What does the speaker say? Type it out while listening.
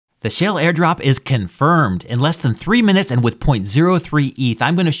The Shell airdrop is confirmed. In less than 3 minutes and with 0.03 ETH,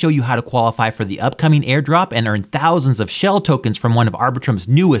 I'm going to show you how to qualify for the upcoming airdrop and earn thousands of Shell tokens from one of Arbitrum's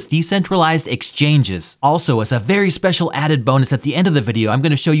newest decentralized exchanges. Also, as a very special added bonus at the end of the video, I'm going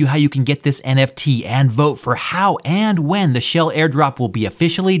to show you how you can get this NFT and vote for how and when the Shell airdrop will be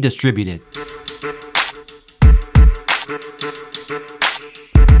officially distributed.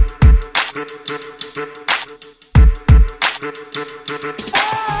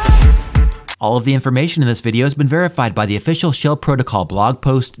 All of the information in this video has been verified by the official Shell Protocol blog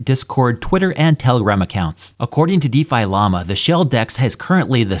post, Discord, Twitter, and Telegram accounts. According to DeFi Llama, the Shell DEX has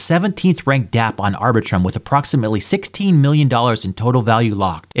currently the 17th ranked dApp on Arbitrum with approximately $16 million in total value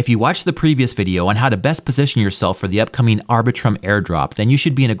locked. If you watched the previous video on how to best position yourself for the upcoming Arbitrum airdrop, then you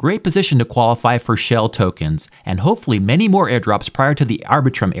should be in a great position to qualify for Shell tokens, and hopefully many more airdrops prior to the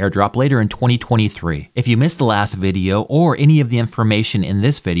Arbitrum airdrop later in 2023. If you missed the last video or any of the information in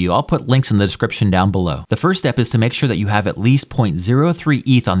this video, I'll put links in the description down below. The first step is to make sure that you have at least 0.03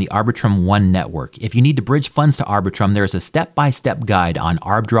 ETH on the Arbitrum One network. If you need to bridge funds to Arbitrum, there is a step-by-step guide on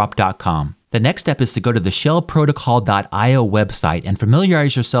arbdrop.com. The next step is to go to the shellprotocol.io website and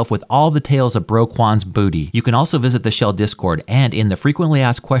familiarize yourself with all the tales of Bro Kwan's booty. You can also visit the Shell Discord, and in the frequently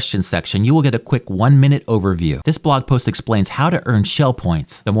asked questions section, you will get a quick 1-minute overview. This blog post explains how to earn Shell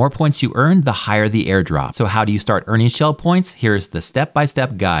points. The more points you earn, the higher the airdrop. So how do you start earning Shell points? Here's the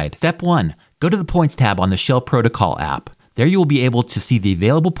step-by-step guide. Step 1. Go to the Points tab on the Shell Protocol app. There you will be able to see the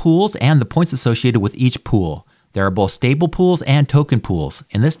available pools and the points associated with each pool. There are both stable pools and token pools.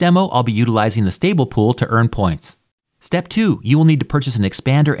 In this demo, I'll be utilizing the stable pool to earn points. Step 2, you will need to purchase an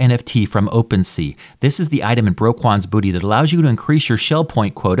Expander NFT from OpenSea. This is the item in Bro Kwan's booty that allows you to increase your Shell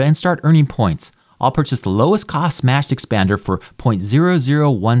point quota and start earning points. I'll purchase the lowest cost smashed expander for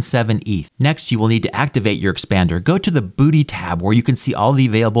 0.0017 ETH. Next, you will need to activate your expander. Go to the Booty tab where you can see all the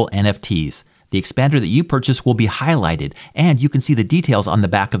available NFTs. The expander that you purchase will be highlighted, and you can see the details on the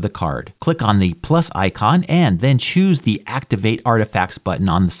back of the card. Click on the plus icon and then choose the Activate Artifacts button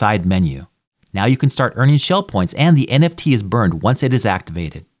on the side menu. Now you can start earning Shell points, and the NFT is burned once it is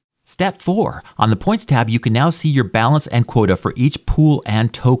activated. Step 4. On the Points tab, you can now see your balance and quota for each pool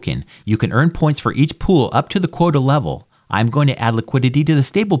and token. You can earn points for each pool up to the quota level. I'm going to add liquidity to the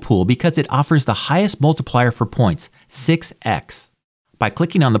stable pool because it offers the highest multiplier for points, 6x. By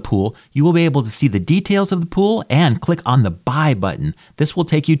clicking on the pool, you will be able to see the details of the pool and click on the Buy button. This will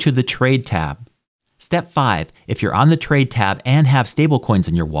take you to the Trade tab. Step 5. If you're on the Trade tab and have stablecoins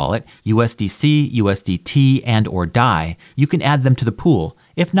in your wallet, USDC, USDT, and/or DAI, you can add them to the pool.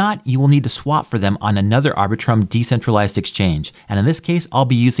 If not, you will need to swap for them on another Arbitrum decentralized exchange, and in this case, I'll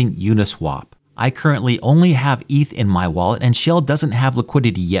be using Uniswap. I currently only have ETH in my wallet, and Shell doesn't have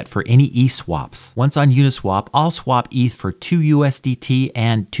liquidity yet for any ETH swaps. Once on Uniswap, I'll swap ETH for 2 USDT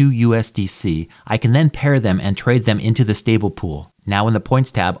and 2 USDC. I can then pair them and trade them into the stable pool. Now in the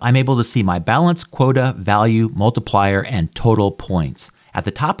Points tab, I'm able to see my balance, quota, value, multiplier, and total points. At the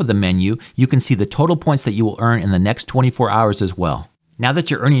top of the menu, you can see the total points that you will earn in the next 24 hours as well. Now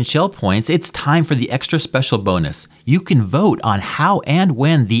that you're earning Shell points, it's time for the extra special bonus. You can vote on how and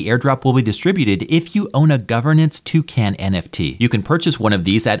when the airdrop will be distributed if you own a Governance Toucan NFT. You can purchase one of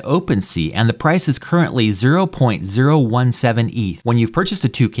these at OpenSea, and the price is currently 0.017 ETH. When you've purchased a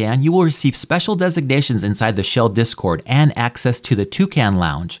Toucan, you will receive special designations inside the Shell Discord and access to the Toucan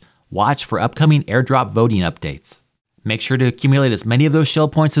Lounge. Watch for upcoming airdrop voting updates. Make sure to accumulate as many of those Shell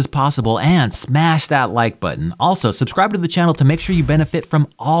points as possible and smash that like button. Also, subscribe to the channel to make sure you benefit from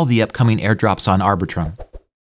all the upcoming airdrops on Arbitrum.